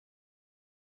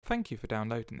Thank you for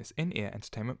downloading this in-ear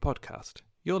entertainment podcast.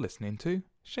 You're listening to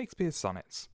Shakespeare's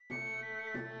Sonnets.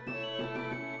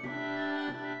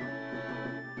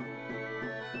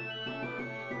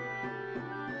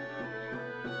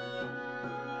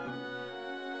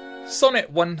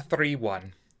 Sonnet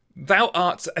 131. Thou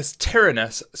art as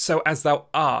tyrannous, so as thou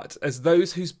art, as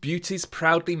those whose beauties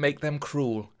proudly make them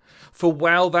cruel. For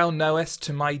well thou knowest,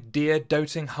 to my dear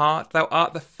doting heart, thou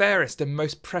art the fairest and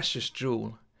most precious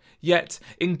jewel. Yet,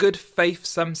 in good faith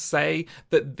some say,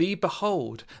 that thee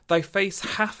behold, thy face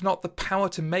hath not the power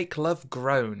to make love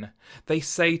groan. They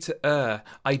say to err,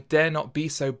 I dare not be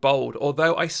so bold,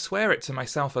 although I swear it to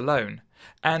myself alone.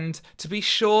 And, to be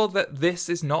sure that this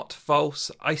is not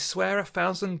false, I swear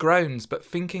 1,000 groans, but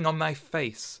thinking on thy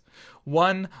face.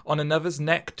 One on another's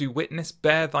neck do witness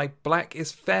bear, thy black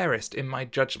is fairest in my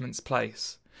judgment's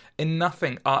place. In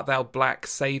nothing art thou black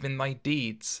save in thy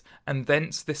deeds, and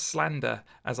thence this slander,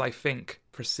 as I think,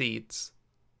 proceeds.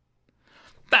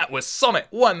 That was Sonnet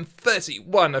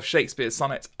 131 of Shakespeare's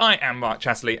Sonnets. I am Mark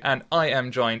Chatterley, and I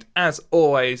am joined, as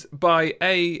always, by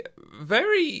a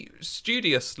very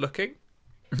studious-looking...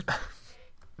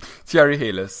 Thierry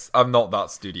Helis. I'm not that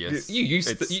studious.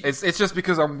 It's just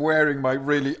because I'm wearing my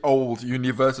really old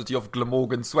University of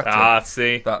Glamorgan sweater.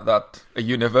 See. That a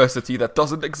university that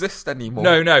doesn't exist anymore.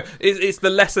 No. It's the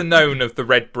lesser known of the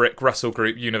red brick Russell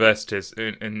Group universities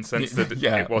in the sense that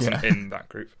it wasn't in that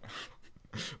group.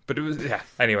 But it was, yeah.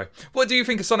 Anyway, what do you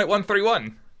think of Sonnet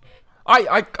 131?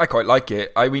 I quite like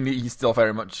it. I mean, he's still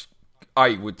very much,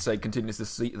 I would say, continues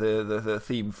the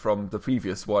theme from the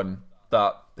previous one,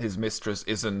 that his mistress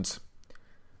isn't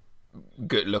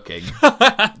good looking,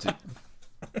 to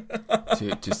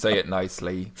say it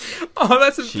nicely. Oh,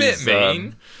 that's a bit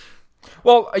mean.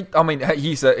 Well, I mean,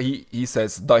 he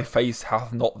says, thy face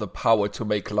hath not the power to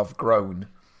make love groan.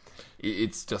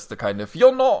 It's just the kind of,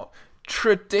 you're not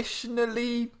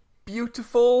traditionally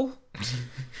beautiful.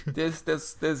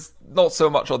 there's not so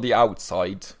much on the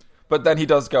outside, but then he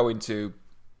does go into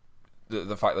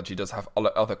the fact that she does have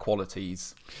other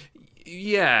qualities.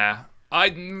 Yeah,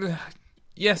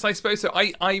 yes, I suppose so.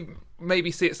 I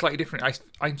maybe see it slightly different.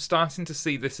 I'm starting to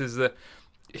see this as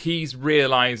he's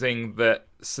realising that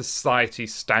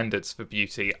society's standards for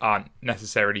beauty aren't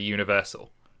necessarily universal.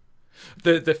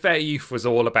 The Fair Youth was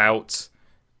all about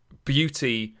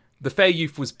beauty. The Fair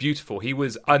Youth was beautiful. He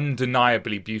was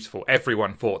undeniably beautiful.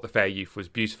 Everyone thought the Fair Youth was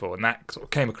beautiful, and that sort of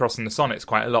came across in the sonnets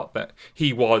quite a lot, that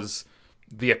he was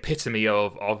the epitome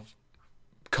of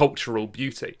cultural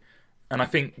beauty. And I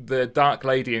think the Dark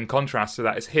Lady, in contrast to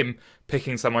that, is him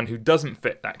picking someone who doesn't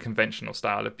fit that conventional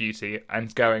style of beauty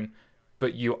and going,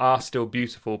 but you are still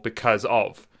beautiful because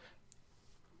of.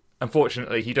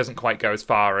 Unfortunately, he doesn't quite go as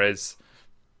far as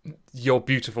you're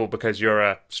beautiful because you're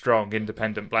a strong,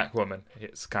 independent black woman.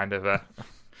 It's kind of a...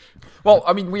 Well,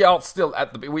 I mean, we are still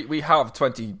at the... We have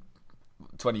 20,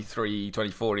 23,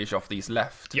 24-ish of these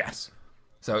left. Yes.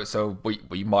 So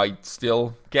we might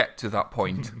still get to that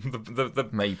point.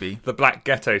 Maybe. The Black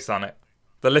Ghetto Sonnet.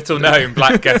 The little-known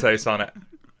Black Ghetto Sonnet.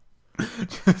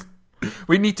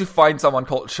 We need to find someone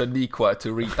called Shaniqua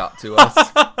to read that to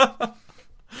us.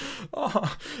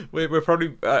 Oh, we're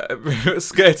probably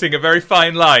skirting a very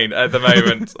fine line at the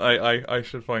moment, I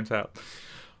should point out.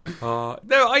 I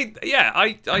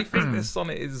think this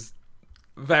sonnet is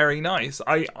very nice.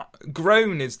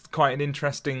 Groan is quite an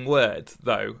interesting word,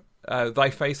 though. Thy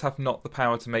face hath not the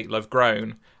power to make love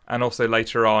groan, and also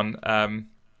later on,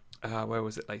 where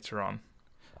was it later on?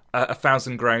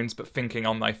 1,000 groans, but thinking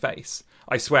on thy face.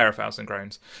 I swear 1,000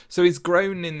 groans. So is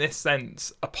groan in this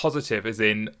sense a positive, as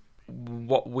in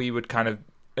what we would kind of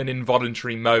an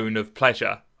involuntary moan of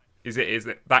pleasure? Is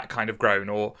it that kind of groan,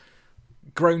 or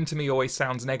groan to me always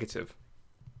sounds negative?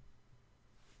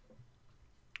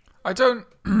 I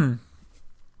didn't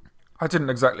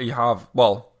exactly have,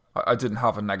 I didn't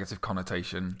have a negative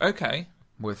connotation. Okay.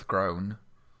 With groan.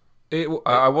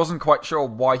 I wasn't quite sure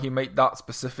why he made that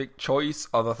specific choice,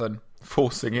 other than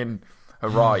forcing in a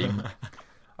rhyme.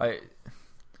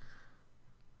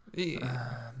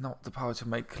 Not the power to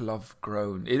make love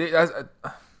groan.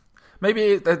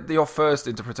 Maybe your first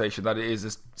interpretation that it is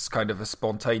this kind of a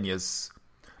spontaneous,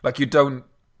 like you don't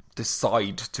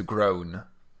decide to groan.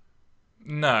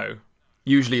 No.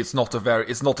 Usually it's not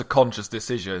a conscious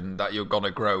decision that you're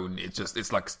gonna groan.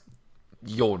 It's like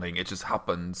yawning. It just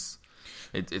happens.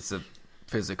 It's a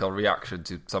physical reaction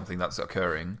to something that's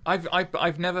occurring.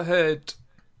 I've never heard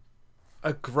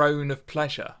a groan of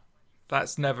pleasure.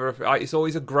 That's never. It's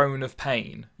always a groan of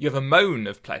pain. You have a moan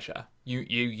of pleasure.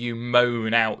 You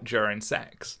moan out during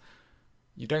sex.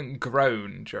 You don't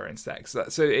groan during sex.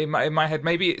 So in my head,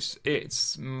 maybe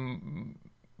it's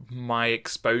my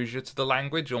exposure to the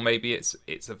language, or maybe it's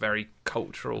a very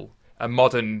cultural, a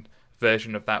modern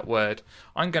version of that word.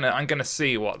 I'm gonna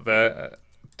see what the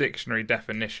dictionary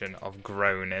definition of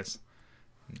groan is.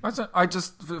 I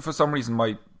just for some reason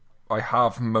I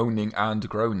have moaning and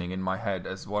groaning in my head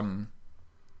as one.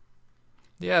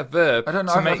 Yeah, verb. I don't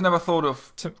know. I've never thought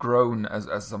of groan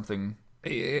as something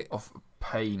of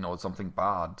pain or something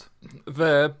bad.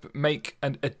 Verb, make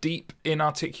a deep,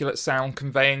 inarticulate sound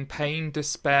conveying pain,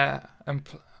 despair, and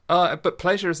but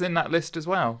pleasure is in that list as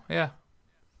well. Yeah.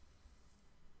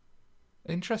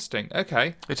 Interesting.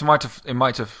 Okay. It might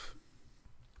have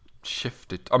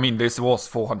shifted. I mean, this was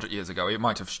 400 years ago. It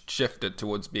might have shifted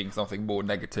towards being something more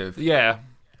negative. Yeah.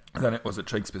 Than it was at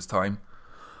Shakespeare's time.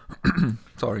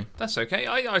 Sorry. That's okay.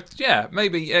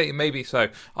 Maybe so.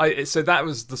 So that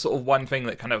was the sort of one thing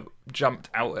that kind of jumped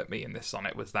out at me in this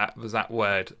sonnet was that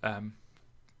word,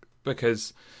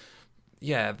 because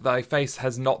thy face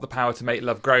has not the power to make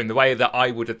love groan. The way that I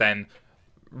would have then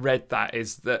read that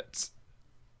is that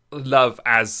love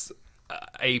as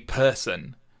a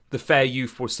person, the fair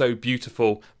youth was so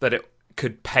beautiful that it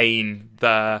could pain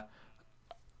the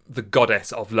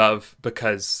goddess of love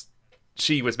because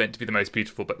she was meant to be the most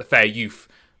beautiful, but the fair youth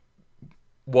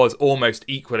was almost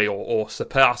equally or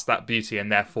surpassed that beauty, and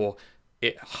therefore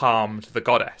it harmed the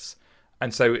goddess.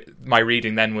 And so my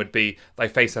reading then would be, thy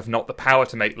face hath not the power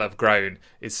to make love groan,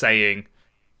 is saying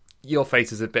your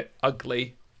face is a bit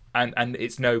ugly and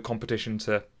it's no competition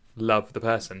to love the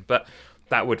person. But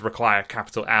that would require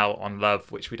capital L on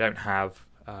love, which we don't have.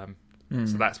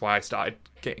 So that's why I started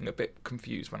getting a bit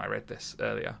confused when I read this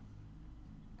earlier.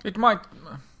 It might...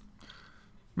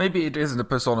 Maybe it isn't a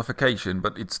personification,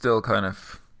 but it's still kind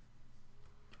of...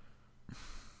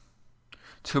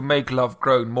 To make love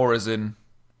groan more as in...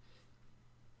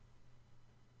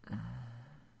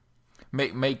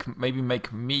 Maybe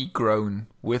make me groan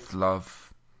with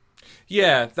love.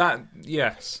 Yeah,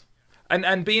 yes.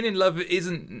 And being in love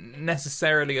isn't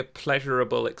necessarily a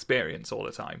pleasurable experience all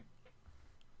the time.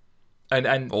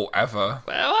 And or ever.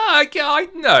 Well, I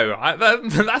know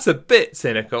that's a bit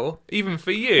cynical, even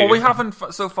for you. Well, we haven't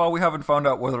found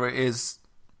out whether it is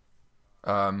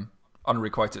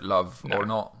unrequited love or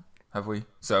not, have we?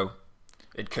 So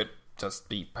it could just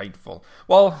be painful.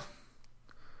 Well,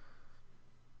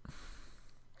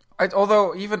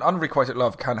 although even unrequited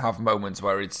love can have moments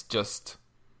where it's just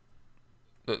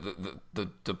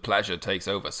the pleasure takes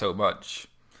over so much,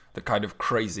 the kind of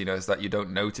craziness that you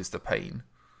don't notice the pain.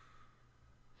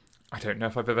 I don't know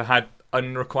if I've ever had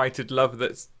unrequited love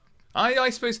that's... I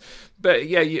suppose... But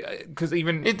yeah, because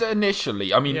even... It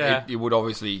initially, I mean, it would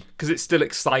obviously... Because it's still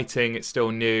exciting, it's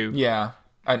still new. Yeah,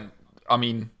 and I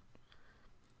mean,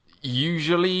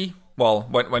 usually, well,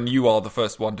 when you are the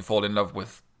first one to fall in love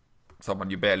with someone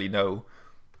you barely know,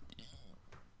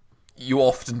 you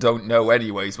often don't know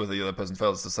anyways whether the other person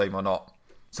feels the same or not.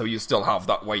 So you still have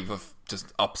that wave of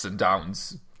just ups and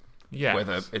downs. Yeah.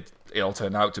 Whether it'll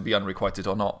turn out to be unrequited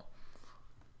or not.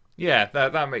 Yeah,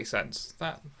 that makes sense.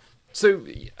 So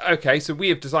we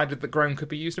have decided that groan could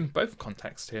be used in both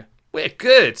contexts here. We're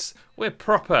good. We're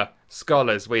proper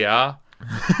scholars, we are.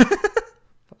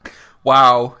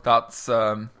 Wow, that's...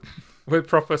 We're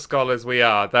proper scholars, we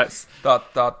are. That's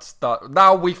that.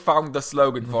 Now we found the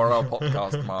slogan for our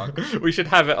podcast, Mark. We should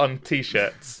have it on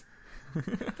t-shirts.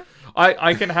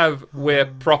 I can have we're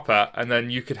proper, and then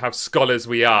you could have scholars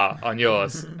we are on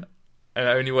yours. And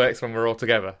it only works when we're all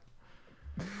together.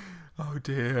 Oh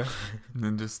dear. And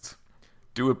then just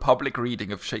do a public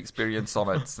reading of Shakespearean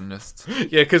sonnets and just...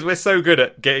 Yeah, because we're so good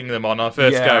at getting them on our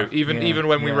first go. Even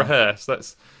when we rehearse.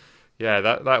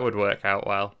 That would work out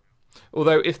well.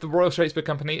 Although, if the Royal Shakespeare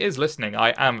Company is listening,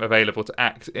 I am available to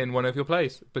act in one of your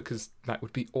plays, because that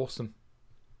would be awesome.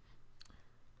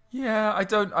 Yeah,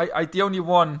 the only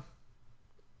one...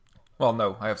 Well,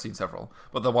 no, I have seen several.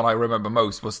 But the one I remember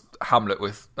most was Hamlet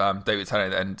with David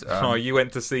Tennant and... you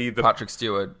went to see the... Patrick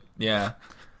Stewart, yeah.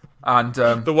 And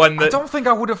the one that... I don't think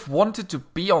I would have wanted to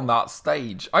be on that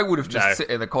stage. I would have just sit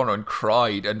in the corner and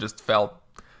cried and just felt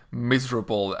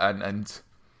miserable and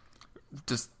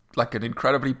just like an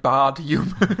incredibly bad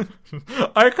human.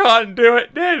 I can't do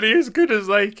it nearly as good as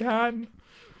they can.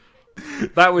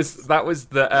 That was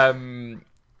the...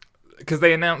 Because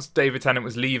they announced David Tennant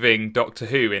was leaving Doctor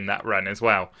Who in that run as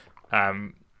well,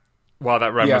 while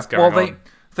that run was going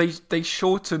on. They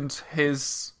shortened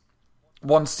his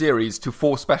one series to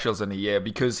 4 specials in a year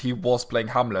because he was playing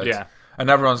Hamlet. Yeah. And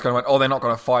everyone's going to went, they're not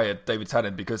going to fire David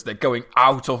Tennant because they're going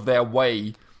out of their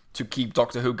way to keep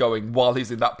Doctor Who going while he's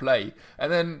in that play.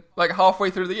 And then, like, halfway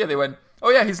through the year, they went,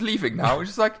 oh yeah, he's leaving now. It's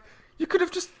just like, You could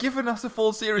have just given us a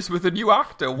full series with a new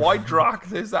actor. Why drag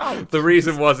this out? The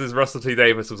reason is Russell T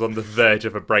Davies was on the verge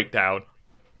of a breakdown.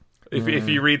 If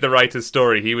you read the writer's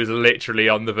story, he was literally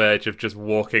on the verge of just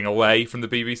walking away from the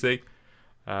BBC.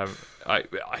 But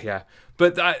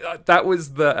that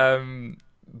was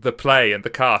the play and the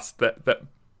cast that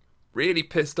really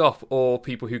pissed off all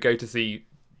people who go to see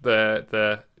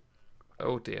the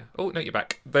oh dear, oh no, you're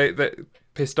back. They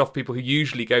pissed off people who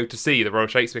usually go to see the Royal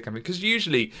Shakespeare Company, because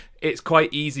usually it's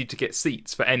quite easy to get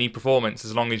seats for any performance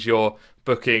as long as you're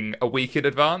booking a week in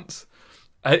advance.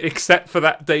 Except for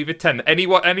that David Tennant.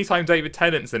 Anytime David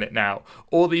Tennant's in it now,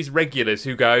 all these regulars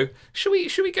who go, should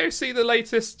we go see the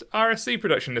latest RSC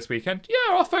production this weekend?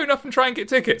 Yeah, I'll phone up and try and get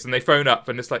tickets. And they phone up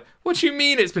and it's like, what do you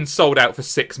mean it's been sold out for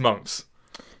 6 months?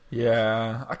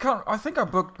 Yeah, I think I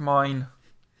booked mine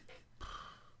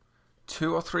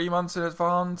 2 or 3 months in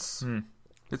advance.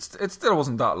 It still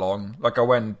wasn't that long. Like, I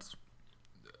went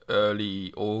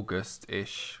early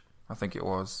August-ish, I think it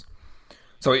was.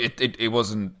 So it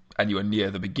wasn't anywhere near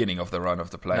the beginning of the run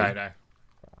of the play. No.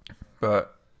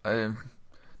 But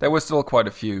there were still quite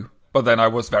a few. But then I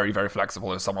was very, very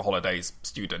flexible. As summer holidays,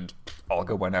 student, I'll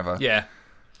go whenever. Yeah.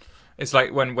 It's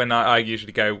like when I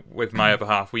usually go with my other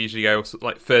half, we usually go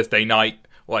like Thursday night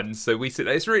ones. So we sit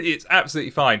there. It's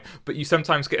absolutely fine. But you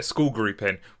sometimes get a school group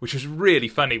in, which is really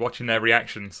funny watching their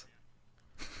reactions.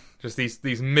 Just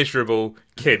these miserable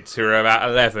kids who are about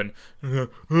 11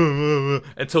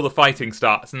 until the fighting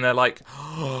starts, and they're like,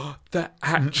 oh, they're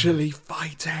actually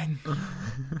fighting.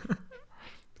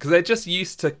 Because they're just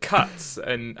used to cuts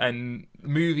and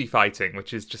movie fighting,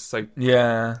 which is just so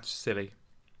silly.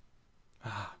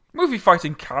 Movie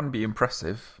fighting can be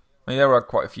impressive. I mean, there are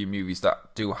quite a few movies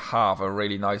that do have a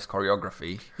really nice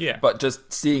choreography. Yeah. But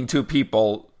just seeing two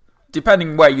people,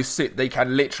 depending where you sit, they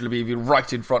can literally be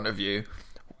right in front of you,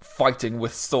 fighting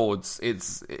with swords.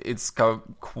 It's kind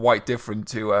of quite different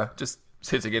to just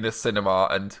sitting in a cinema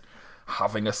and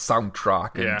having a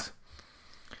soundtrack and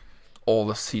all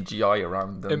the CGI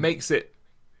around them. It makes it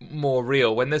more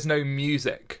real when there's no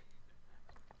music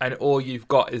and all you've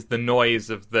got is the noise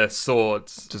of the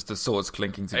swords. Just the swords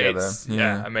clinking together. It's,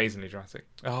 amazingly dramatic.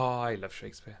 Oh, I love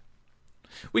Shakespeare.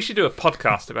 We should do a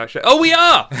podcast about Shakespeare. Oh, we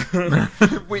are!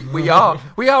 we are.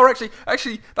 We are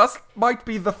actually, that might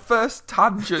be the first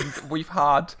tangent we've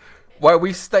had where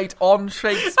we stayed on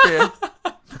Shakespeare.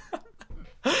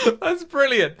 That's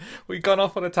brilliant. We've gone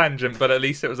off on a tangent, but at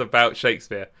least it was about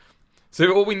Shakespeare. So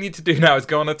all we need to do now is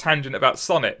go on a tangent about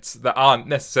sonnets that aren't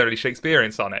necessarily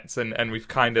Shakespearean sonnets, and we've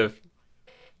kind of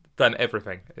done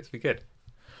everything. It's been good.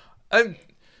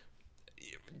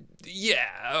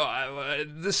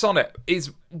 The sonnet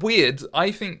is weird.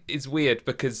 I think it's weird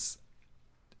because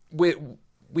we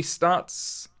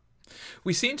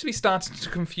seem to be starting to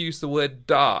confuse the word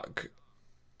dark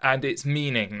and its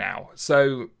meaning now.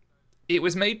 So it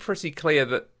was made pretty clear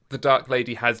that the Dark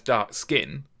Lady has dark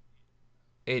skin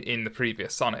in the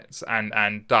previous sonnets,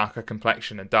 and darker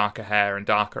complexion and darker hair and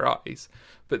darker eyes.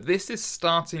 But this is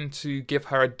starting to give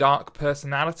her a dark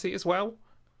personality as well,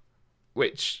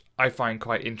 which I find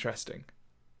quite interesting.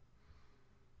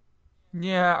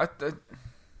 Yeah,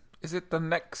 is it the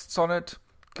next sonnet?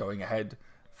 Going ahead,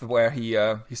 where he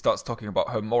starts talking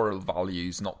about her moral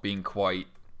values not being quite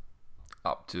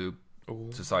up to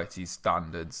society's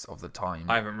standards of the time.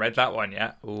 I haven't read that one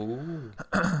yet. Ooh.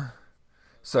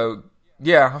 So,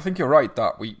 yeah, I think you're right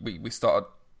that we started...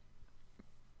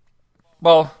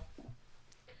 Well,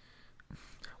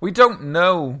 we don't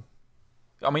know.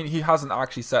 I mean, he hasn't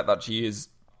actually said that she is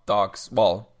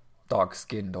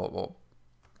dark-skinned or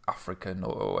African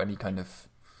or any kind of...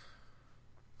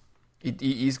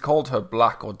 He's called her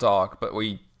black or dark, but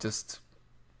we just...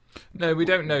 No, we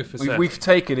don't know for certain. We've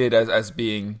taken it as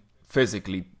being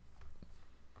physically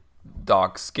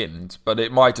dark-skinned, but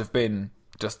it might have been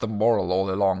just the moral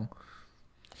all along.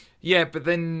 Yeah, but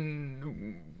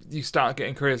then you start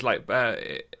getting careers like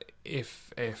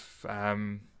if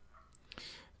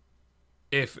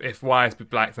wires be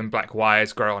black, then black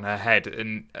wires grow on her head,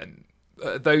 and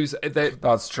those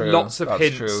that's true. Lots of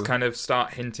hints true. Kind of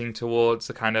start hinting towards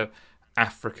the kind of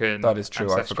African. That is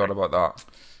true. Ancestry. I forgot about that.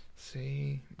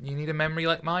 See, you need a memory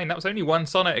like mine. That was only one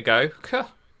sonnet ago.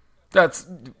 That's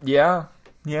yeah.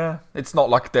 It's not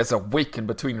like there's a week in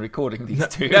between recording these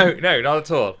two. No, not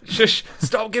at all. Shush!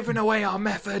 Stop giving away our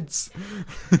methods.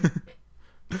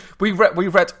 We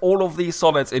read all of these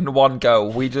sonnets in one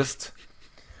go. It's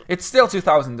still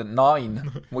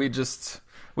 2009.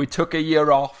 We took a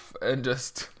year off and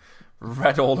just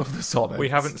read all of the sonnets. We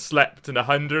haven't slept in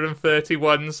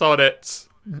 131 sonnets.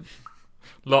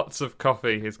 Lots of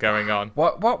coffee is going on.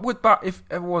 What would that, if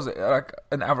it was it like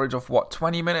an average of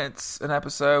 20 minutes an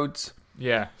episode?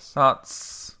 Yes.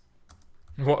 That's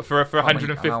What for many hours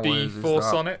is 154 that?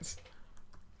 sonnets?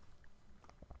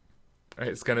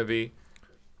 It's going to be.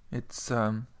 It's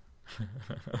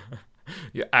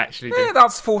You actually do. yeah,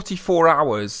 that's 44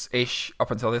 hours ish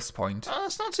up until this point. Oh,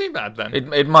 that's not too bad then.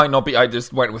 It might not be. I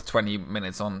just went with 20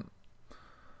 minutes on.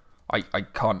 I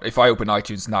can't. If I open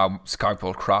iTunes now, Skype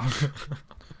will crash.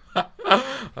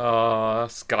 Oh,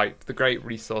 Skype, the great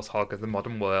resource hog of the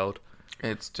modern world.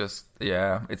 It's just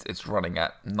it's running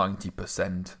at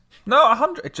 90%. No,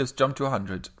 100. It just jumped to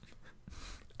 100.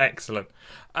 Excellent.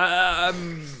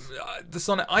 The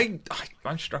sonnet.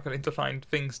 I'm struggling to find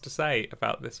things to say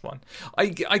about this one.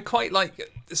 I quite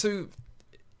like. So,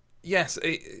 yes,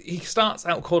 he starts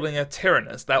out calling her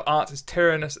tyrannous. Thou art as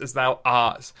tyrannous as thou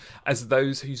art, as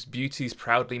those whose beauties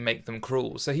proudly make them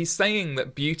cruel. So he's saying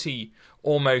that beauty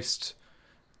almost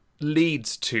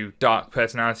leads to dark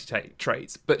personality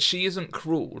traits, but she isn't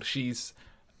cruel. She's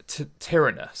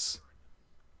tyrannous.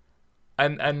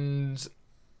 And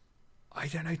I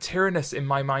don't know, tyrannous in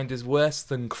my mind is worse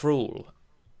than cruel.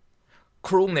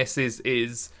 Cruelness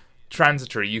is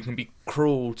transitory. You can be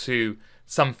cruel to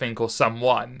something or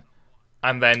someone,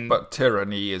 and then... But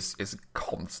tyranny is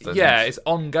constant. Yeah, it's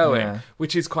ongoing, Yeah.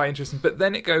 which is quite interesting. But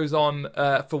then it goes on,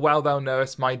 for well thou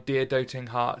knowest, my dear doting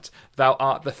heart, thou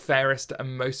art the fairest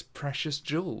and most precious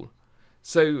jewel.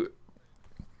 So...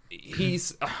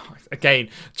 he's again,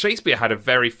 Shakespeare had a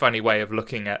very funny way of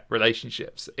looking at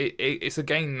relationships. It's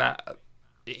again that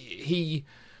he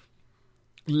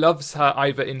loves her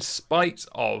either in spite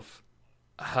of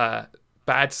her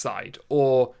bad side,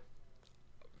 or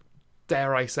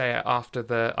dare I say it, after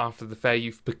the fair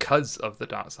youth, because of the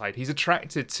dark side. He's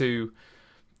attracted to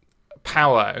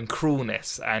power and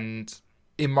cruelness and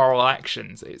immoral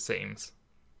actions, it seems.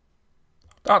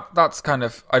 That's kind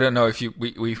of, I don't know if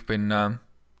we've been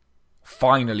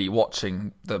finally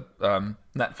watching the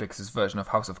Netflix's version of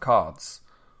House of Cards.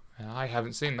 I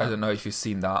haven't seen I that. don't know if you've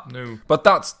seen that. No. But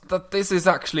this is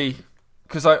actually,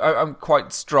 because I'm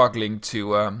quite struggling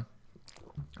to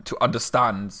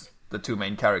understand the two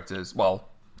main characters. Well,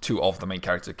 two of the main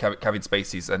characters, Kevin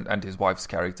Spacey's and his wife's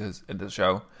characters in the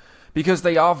show, because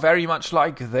they are very much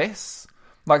like this.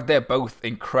 Like, they're both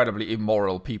incredibly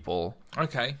immoral people.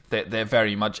 Okay. They're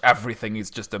very much, everything is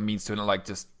just a means to, like,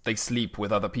 just, they sleep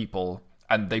with other people,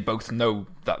 and they both know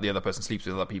that the other person sleeps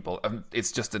with other people. And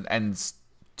it's just an ends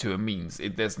to a means.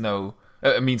 There's no,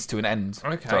 a means to an end.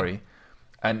 Okay. Sorry.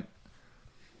 And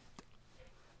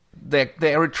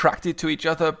they're attracted to each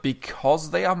other because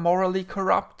they are morally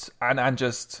corrupt and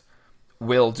just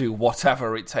will do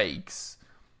whatever it takes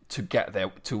to get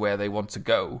there to where they want to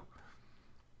go.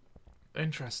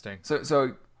 Interesting.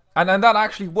 So and that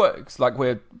actually works. Like,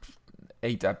 we're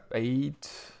eight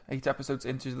episodes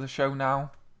into the show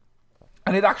now,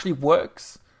 and it actually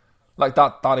works. Like,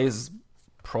 that is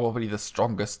probably the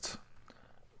strongest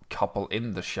couple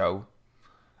in the show,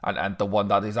 and the one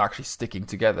that is actually sticking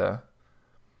together.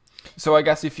 So I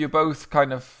guess if you're both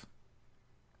kind of,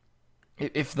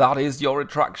 if that is your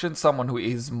attraction, someone who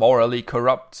is morally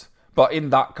corrupt, but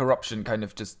in that corruption kind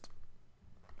of just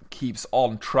keeps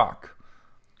on track.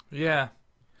 Yeah.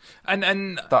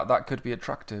 And That could be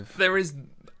attractive. there is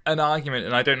an argument,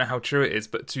 and I don't know how true it is,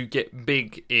 but to get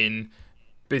big in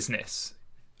business,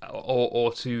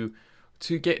 or to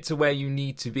get to where you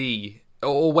need to be,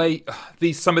 or where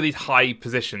some of these high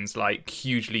positions, like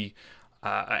hugely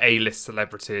A-list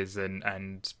celebrities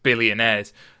and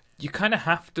billionaires, you kind of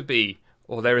have to be,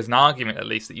 or there is an argument at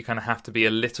least that you kind of have to be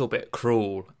a little bit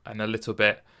cruel and a little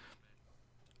bit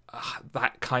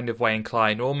that kind of way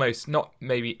inclined, almost not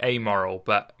maybe amoral,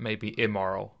 but maybe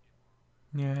immoral.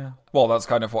 Yeah. Well, that's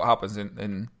kind of what happens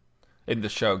in the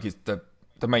show. He's the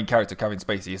main character, Kevin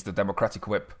Spacey, is the Democratic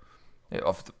whip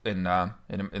in the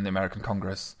American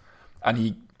Congress, and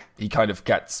he kind of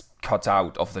gets cut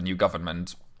out of the new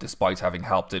government despite having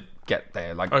helped it get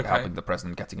there, like helping the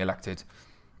president getting elected.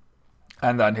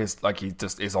 And then he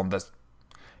just is on this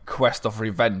quest of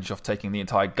revenge of taking the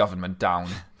entire government down.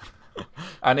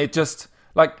 And it just,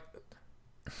 like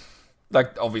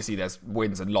obviously there's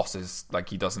wins and losses, like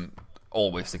he doesn't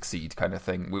always succeed kind of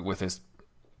thing with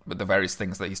the various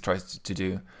things that he's tried to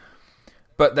do.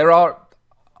 But there are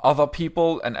other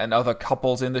people and other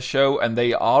couples in the show, and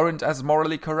they aren't as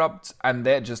morally corrupt, and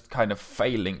they're just kind of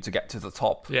failing to get to the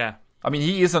top. Yeah. I mean,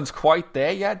 he isn't quite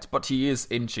there yet, but he is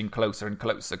inching closer and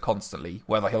closer constantly.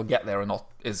 Whether he'll get there or not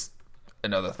is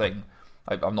another thing.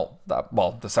 I'm not that...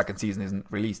 Well, the second season isn't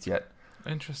released yet.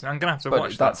 Interesting. I'm gonna have to But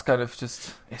watch that's that. kind of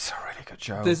just... It's a really good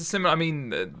show. There's a similar. I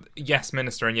mean, Yes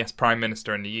Minister and Yes Prime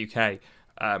Minister in the UK.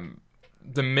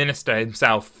 The minister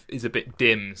himself is a bit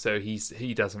dim, so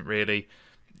he doesn't really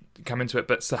come into it.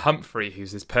 But Sir Humphrey,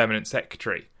 who's his permanent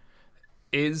secretary,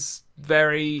 is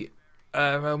very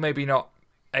well, maybe not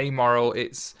amoral.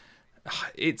 It's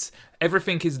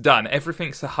everything is done.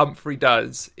 Everything Sir Humphrey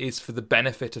does is for the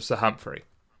benefit of Sir Humphrey.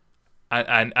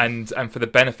 And for the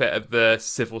benefit of the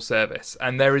civil service,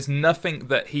 and there is nothing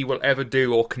that he will ever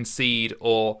do or concede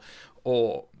or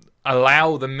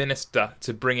allow the minister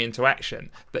to bring into action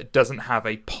that doesn't have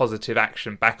a positive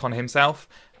action back on himself.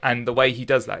 And the way he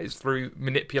does that is through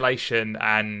manipulation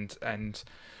and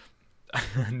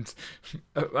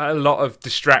a lot of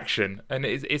distraction. And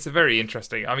it's a very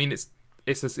interesting. I mean, it's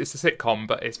a sitcom,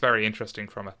 but it's very interesting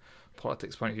from a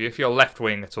politics point of view. If you're left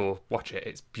wing at all, watch it.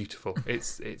 It's beautiful.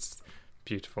 It's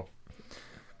beautiful.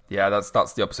 Yeah, that's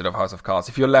the opposite of House of Cards.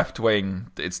 If you're left wing,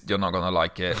 you're not gonna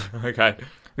like it. Okay.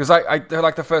 Because I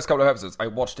like the first couple of episodes, I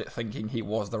watched it thinking he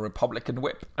was the Republican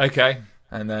whip, Okay.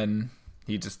 and then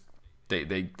he just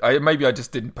maybe I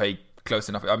just didn't pay close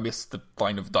enough. I missed the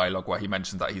line of dialogue where he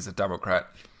mentioned that he's a Democrat.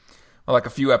 Well, like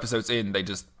a few episodes in, they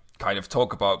just kind of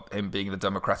talk about him being the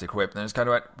Democratic whip, and it's kind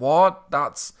of like, what?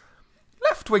 That's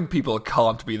left-wing people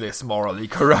can't be this morally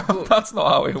corrupt. That's not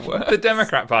how it works. The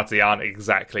Democrat Party aren't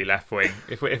exactly left-wing.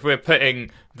 If we're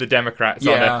putting the Democrats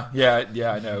on a...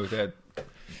 Yeah, I know.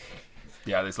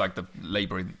 There's like the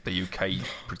Labour in the UK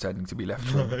pretending to be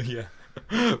left-wing. Yeah.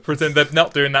 Pretend they're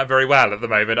not doing that very well at the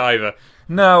moment either.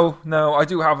 No, I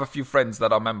do have a few friends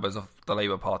that are members of the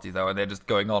Labour Party, though, and they're just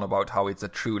going on about how it's a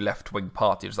true left-wing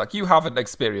party. It's like, you haven't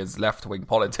experienced left-wing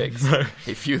politics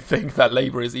if you think that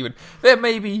Labour is even... There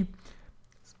may be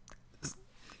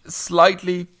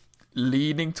slightly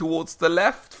leaning towards the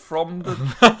left from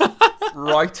the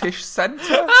rightish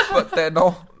centre, but they're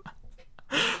not...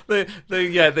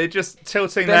 They're just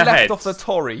tilting They're their left heads. of the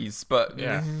Tories, but...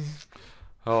 Yeah.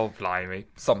 Oh, blimey.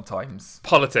 Sometimes.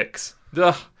 Politics.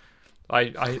 Ugh.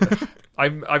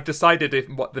 I've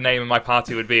decided what the name of my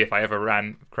party would be if I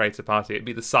ever create a party. It'd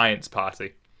be the Science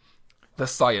Party. The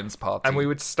Science Party. And we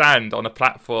would stand on a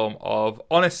platform of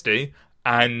honesty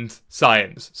and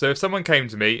science. So if someone came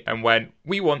to me and went,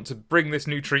 we want to bring this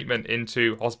new treatment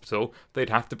into hospital, they'd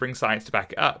have to bring science to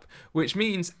back it up. Which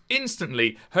means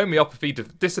instantly homeopathy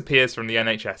disappears from the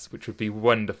NHS, which would be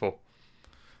wonderful.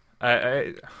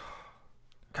 Can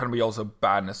we also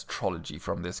ban astrology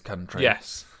from this country?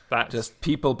 Yes. That's... Just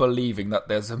people believing that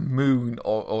there's a moon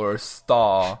or a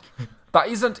star that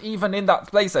isn't even in that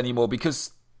place anymore,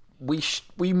 because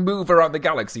we move around the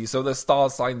galaxy, so the star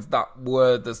signs that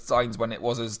were the signs when it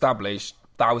was established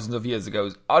thousands of years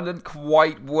ago aren't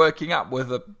quite working out with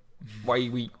the way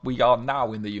we are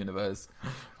now in the universe.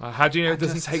 How do you know it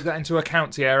doesn't take that into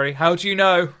account, Thierry? How do you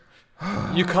know?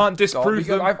 You can't disprove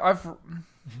them.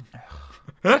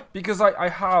 Because I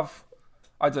have...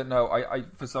 I don't know. I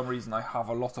for some reason I have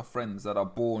a lot of friends that are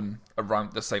born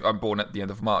around the same. I'm born at the end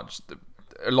of March.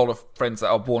 A lot of friends that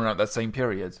are born around that same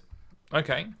period.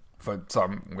 Okay. For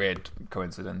some weird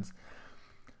coincidence.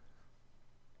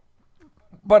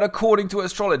 But according to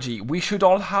astrology, we should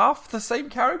all have the same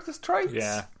character traits.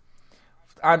 Yeah.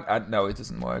 And no, it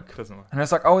doesn't work. Doesn't work. And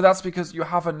it's like, oh, that's because you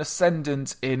have an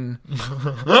ascendant in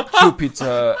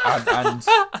Jupiter, and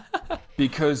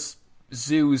because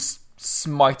Zeus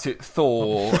smited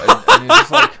Thor, and you're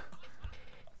just like,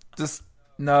 just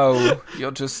no, you're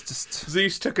just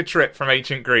Zeus took a trip from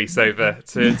ancient Greece over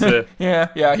to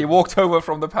yeah, he walked over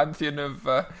from the pantheon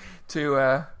of to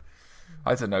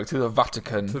I don't know, to the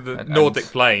Vatican, to the Nordic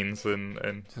plains,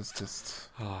 and just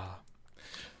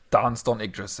danced on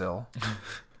Yggdrasil.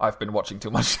 I've been watching too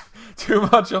much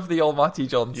of the Almighty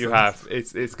Johnson. You have.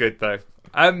 It's good though.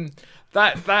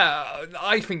 That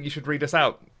I think you should read us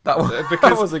out. That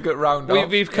was a good roundup.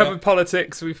 We've covered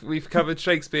politics. We've covered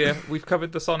Shakespeare. We've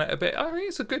covered the sonnet a bit. I think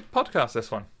it's a good podcast,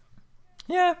 this one.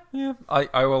 Yeah.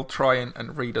 I will try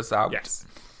and read us out. Yes.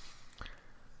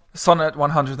 Sonnet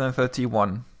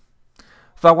 131.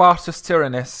 Thou art as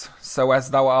tyrannous, so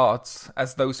as thou art,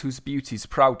 as those whose beauties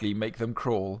proudly make them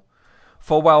cruel.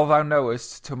 For well thou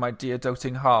knowest, to my dear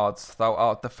doting heart, thou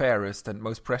art the fairest and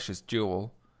most precious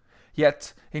jewel.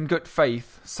 Yet, in good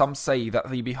faith, some say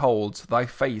that thee behold, thy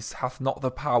face hath not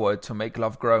the power to make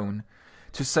love groan.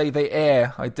 To say they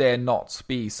err, I dare not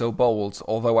be so bold,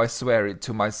 although I swear it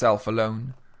to myself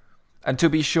alone. And to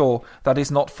be sure, that is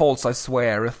not false, I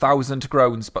swear, 1,000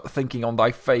 groans, but thinking on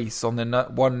thy face, on the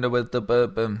wonder with the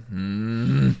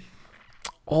bourbon.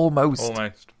 Almost.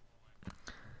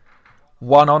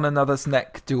 One on another's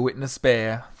neck do witness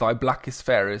bear, thy black is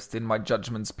fairest in my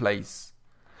judgment's place.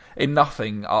 In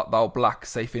nothing art thou black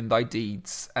save in thy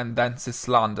deeds, and thence is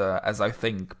slander, as I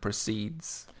think,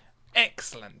 proceeds.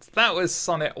 Excellent. That was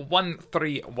Sonnet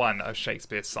 131 of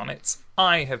Shakespeare's Sonnets.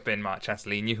 I have been Mark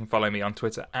Chatterley, and you can follow me on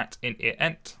Twitter at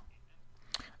InEarEnt.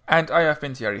 And I have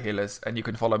been Thierry Hillis, and you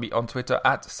can follow me on Twitter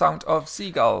at Sound of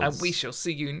Seagulls. And we shall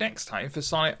see you next time for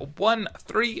Sonnet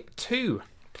 132.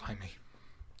 Blimey.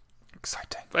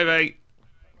 Exciting. Bye-bye.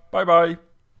 Bye-bye.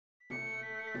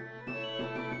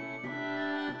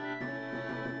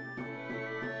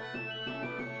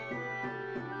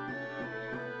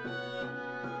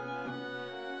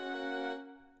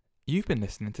 You've been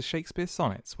listening to Shakespeare's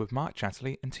Sonnets with Mark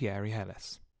Chatterley and Thierry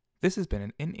Hillis. This has been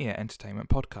an In-Ear Entertainment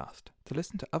podcast. To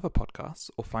listen to other podcasts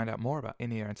or find out more about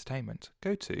In-Ear Entertainment,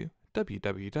 go to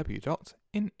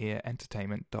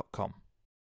www.inearentertainment.com.